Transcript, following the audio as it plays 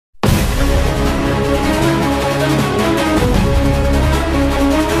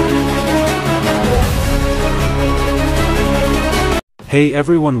Hey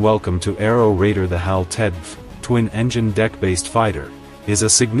everyone, welcome to Aero Raider. The HAL TEDBF, twin-engine deck-based fighter, is a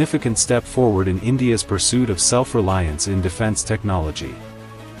significant step forward in India's pursuit of self-reliance in defense technology.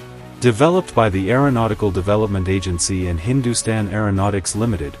 Developed by the Aeronautical Development Agency and Hindustan Aeronautics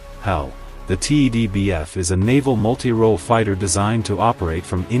Limited, HAL, the TEDBF is a naval multi-role fighter designed to operate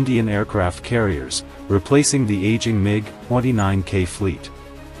from Indian aircraft carriers, replacing the aging MiG-29K fleet.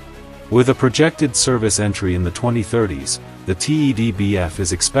 With a projected service entry in the 2030s, the TEDBF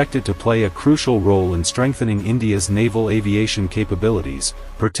is expected to play a crucial role in strengthening India's naval aviation capabilities,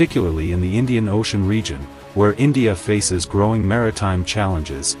 particularly in the Indian Ocean region, where India faces growing maritime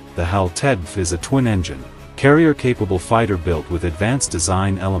challenges. The HAL TEDBF is a twin-engine, carrier-capable fighter built with advanced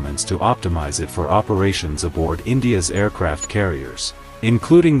design elements to optimize it for operations aboard India's aircraft carriers,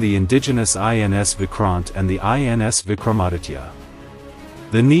 including the indigenous INS Vikrant and the INS Vikramaditya.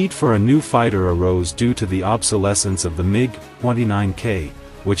 The need for a new fighter arose due to the obsolescence of the MiG-29K,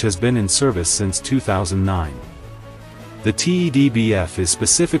 which has been in service since 2009. The TEDBF is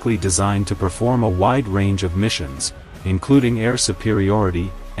specifically designed to perform a wide range of missions, including air superiority,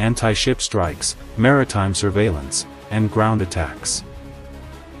 anti-ship strikes, maritime surveillance, and ground attacks.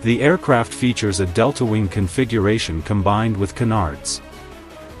 The aircraft features a delta-wing configuration combined with canards.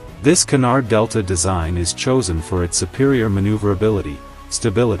 This canard delta design is chosen for its superior maneuverability,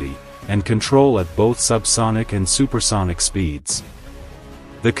 stability, and control at both subsonic and supersonic speeds.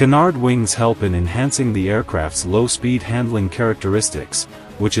 The canard wings help in enhancing the aircraft's low-speed handling characteristics,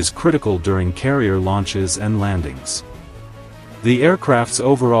 which is critical during carrier launches and landings. The aircraft's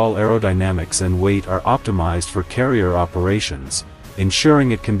overall aerodynamics and weight are optimized for carrier operations,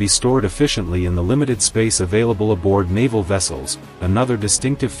 ensuring it can be stored efficiently in the limited space available aboard naval vessels. Another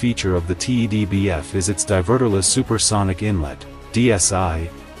distinctive feature of the TEDBF is its diverterless supersonic inlet (DSI)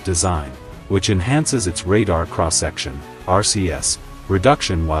 design, which enhances its radar cross-section (RCS)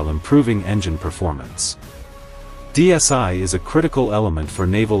 reduction while improving engine performance. DSI is a critical element for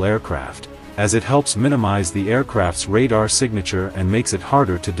naval aircraft, as it helps minimize the aircraft's radar signature and makes it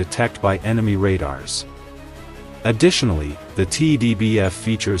harder to detect by enemy radars. Additionally, the TEDBF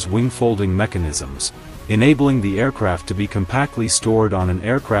features wing-folding mechanisms, enabling the aircraft to be compactly stored on an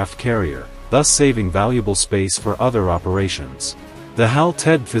aircraft carrier, thus saving valuable space for other operations. The HAL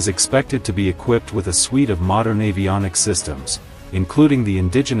TEDBF is expected to be equipped with a suite of modern avionics systems, including the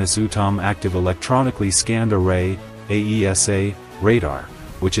indigenous UTOM Active Electronically Scanned Array (AESA) radar,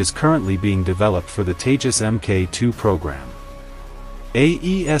 which is currently being developed for the Tejas Mk2 program.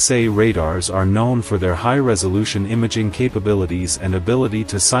 AESA radars are known for their high-resolution imaging capabilities and ability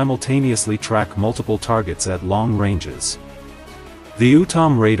to simultaneously track multiple targets at long ranges. The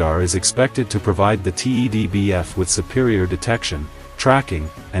UTOM radar is expected to provide the TEDBF with superior detection, tracking,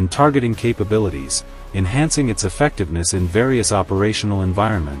 and targeting capabilities, enhancing its effectiveness in various operational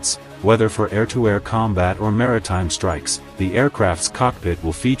environments, whether for air-to-air combat or maritime strikes. The aircraft's cockpit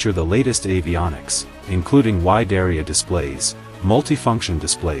will feature the latest avionics, including wide-area displays, multifunction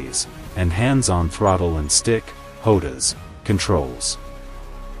displays, and hands-on throttle and stick (HOTAS) controls.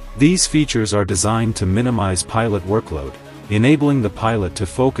 These features are designed to minimize pilot workload, enabling the pilot to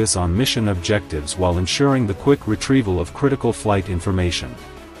focus on mission objectives while ensuring the quick retrieval of critical flight information.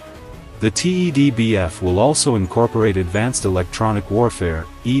 The TEDBF will also incorporate advanced electronic warfare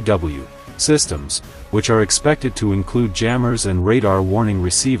 (EW) systems, which are expected to include jammers and radar warning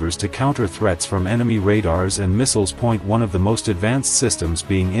receivers to counter threats from enemy radars and missiles. One of the most advanced systems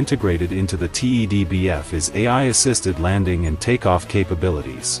being integrated into the TEDBF is AI-assisted landing and takeoff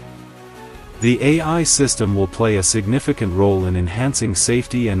capabilities. The AI system will play a significant role in enhancing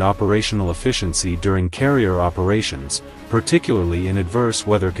safety and operational efficiency during carrier operations, particularly in adverse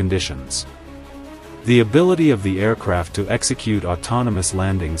weather conditions. The ability of the aircraft to execute autonomous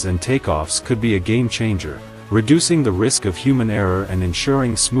landings and takeoffs could be a game-changer, reducing the risk of human error and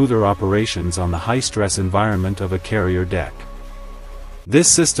ensuring smoother operations on the high-stress environment of a carrier deck. This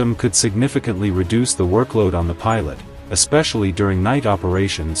system could significantly reduce the workload on the pilot, especially during night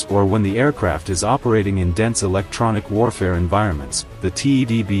operations or when the aircraft is operating in dense electronic warfare environments. The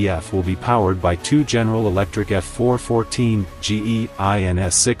TEDBF will be powered by two General Electric F414 GE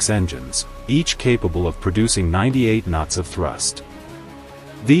INS-6 engines, each capable of producing 98 knots of thrust.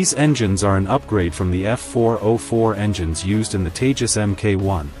 These engines are an upgrade from the F404 engines used in the Tejas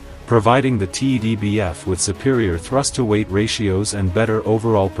Mk1, providing the TEDBF with superior thrust-to-weight ratios and better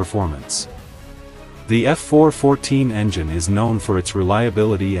overall performance. The F414 engine is known for its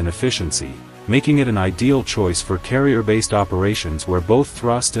reliability and efficiency, making it an ideal choice for carrier-based operations where both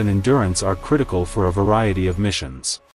thrust and endurance are critical for a variety of missions.